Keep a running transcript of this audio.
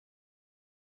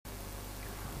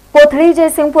कोथळी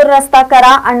जयसिंगपूर रस्ता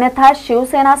करा अन्यथा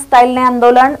शिवसेना स्टाईलने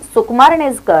आंदोलन, सुकुमार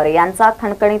नेजकर यांचा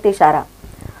खणखणीत इशारा।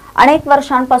 अनेक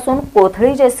वर्षांपासून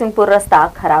कोथळी जयसिंगपूर रस्ता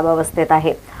खराब अवस्थेत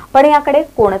आहे, पण याकडे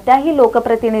कोणत्याही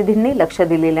लोकप्रतिनिधींनी लक्ष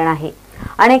दिलेले नाही।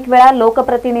 अनेक वेळा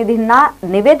लोकप्रतिनिधींना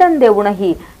निवेदन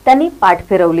देऊनही त्यांनी पाठ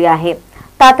फिरवली आहे।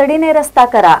 तातडीने रस्ता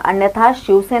करा अन्यथा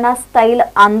शिवसेना स्टाईल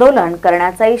आंदोलन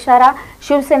करण्याचा इशारा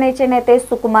शिवसेनेचे नेते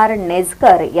सुकुमार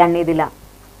नेजकर यांनी दिला।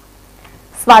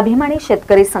 स्वाभिमानी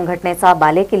शेतकरी संघटनेचा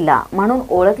बालेकिल्ला म्हणून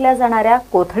ओळखल्या जाणाऱ्या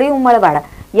कोथळी उमळवाड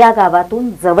या गावातून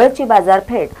जवळची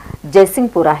बाजारपेठ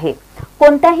जयसिंगपूर आहे।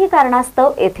 कोणत्याही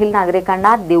कारणास्तव येथील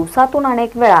नागरिकांना दिवसातून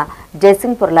अनेक वेळा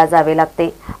जयसिंगपूरला जावे लागते,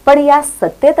 पण या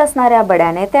सत्तेत असणाऱ्या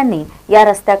बड्या नेत्यांनी या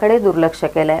रस्त्याकडे दुर्लक्ष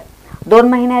केलंय। 2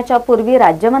 महिन्याच्या पूर्वी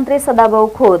राज्यमंत्री सदाभाऊ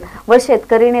खोत व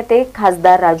शेतकरी नेते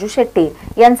खासदार राजू शेट्टी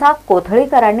यांचा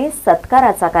कोथळीकरांनी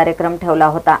सत्काराचा कार्यक्रम ठेवला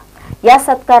होता। या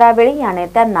सत्कारावेळी या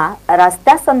नेत्यांना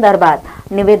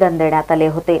रस्त्यासंदर्भात निवेदन देण्यात आले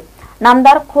होते।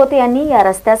 नामदार खोत यांनी या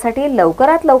रस्त्यासाठी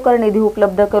लवकरात लवकर निधी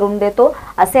उपलब्ध करून देतो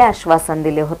असे आश्वासन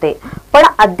दिले होते, पण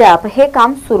अद्याप हे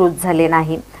काम सुरूच झाले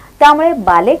नाही। त्यामुळे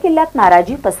बालेकिल्ल्यात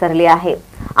नाराजी पसरली आहे।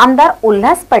 आमदार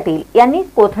उल्हास पाटील यांनी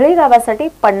कोथळी गावासाठी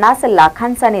 50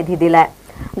 लाखांचा निधी दिलाय।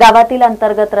 गावातील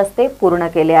अंतर्गत रस्ते पूर्ण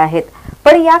केले आहेत,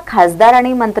 पण या खासदार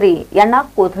आणि मंत्री यांना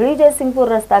कोथळी जयसिंगपूर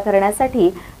रस्ता करण्यासाठी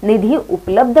निधी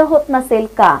उपलब्ध होत नसेल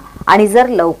का? आणि जर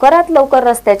लवकरात लवकर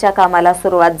रस्त्याच्या कामाला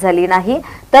सुरुवात झाली नाही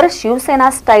तर शिवसेना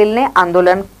स्टाईलने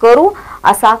आंदोलन करू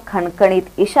असा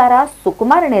खणखणीत इशारा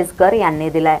सुकुमार नेजकर यांनी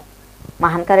दिलाय।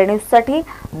 महानकारी न्यूजसाठी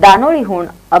दानोळीहून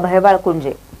अभय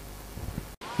बाळकुंजे।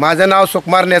 माझं नाव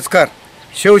सुकुमार नेजकर,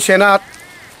 शिवसेना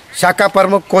शाखा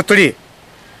प्रमुख कोथळी।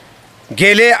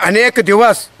 गेले अनेक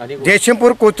दिवस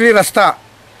जयसिंगपूर कोथळी रस्ता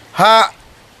हा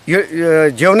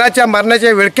जीवनाच्या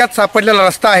मरणाच्या विळख्यात सापडलेला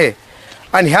रस्ता आहे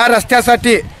आणि ह्या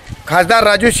रस्त्यासाठी खासदार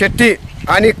राजू शेट्टी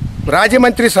आणि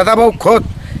राज्यमंत्री सदाभाऊ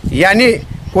खोत यांनी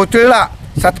कोथळीला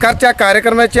सत्कारच्या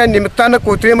कार्यक्रमाच्या निमित्तानं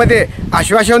कोथळीमध्ये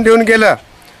आश्वासन देऊन गेलं,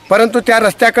 परंतु त्या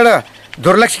रस्त्याकडं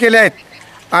दुर्लक्ष केले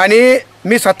आहेत। आणि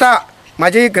मी स्वतः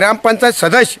माझी ग्रामपंचायत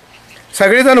सदस्य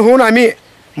सगळेजण होऊन आम्ही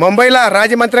मुंबईला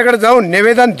राज्यमंत्र्याकडे जाऊन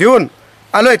निवेदन देऊन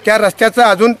आलोय। त्या रस्त्याचं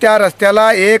अजून त्या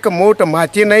रस्त्याला एक मूठ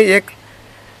माती नाही, एक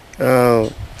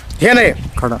हे नाही,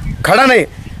 खडा नाही,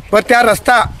 पण त्या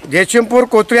रस्ता जयसिंगपूर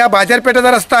कोथळी हा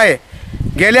बाजारपेठेचा रस्ता आहे।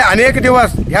 गेले अनेक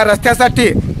दिवस ह्या रस्त्यासाठी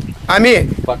आम्ही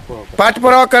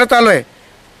पाठपुरावा करत आलोय,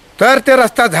 तर ते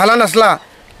रस्ता झाला नसला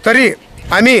तरी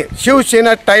आम्ही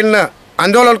शिवसेना स्टाईलनं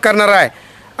आंदोलन करणार आहे।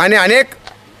 आणि अनेक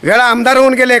वेळा आमदार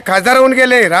होऊन गेले, खासदार होऊन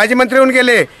गेले, राज्यमंत्री होऊन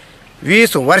गेले,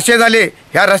 20 वर्षे झाले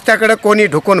ह्या रस्त्याकडे कोणी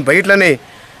ढुकून बघितलं नाही।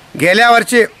 गेल्या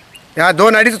वर्षी या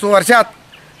 2-2.5 वर्षात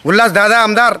उल्हासदादा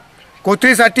आमदार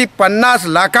कोथळीसाठी 50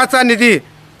 लाखाचा निधी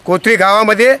कोथळी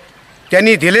गावामध्ये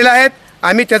त्यांनी दिलेला आहे।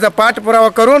 आम्ही त्याचा पाठपुरावा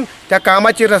करून त्या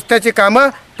कामाची रस्त्याची कामं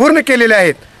पूर्ण केलेली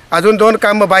आहेत। अजून 2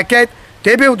 कामं बाकी आहेत,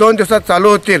 ते बी 2 दिवसात चालू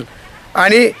होतील।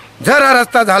 आणि जर हा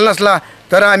रस्ता झाला नसला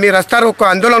तर आम्ही रस्ता रोको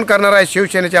आंदोलन करणार आहे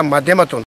शिवसेनेच्या माध्यमातून।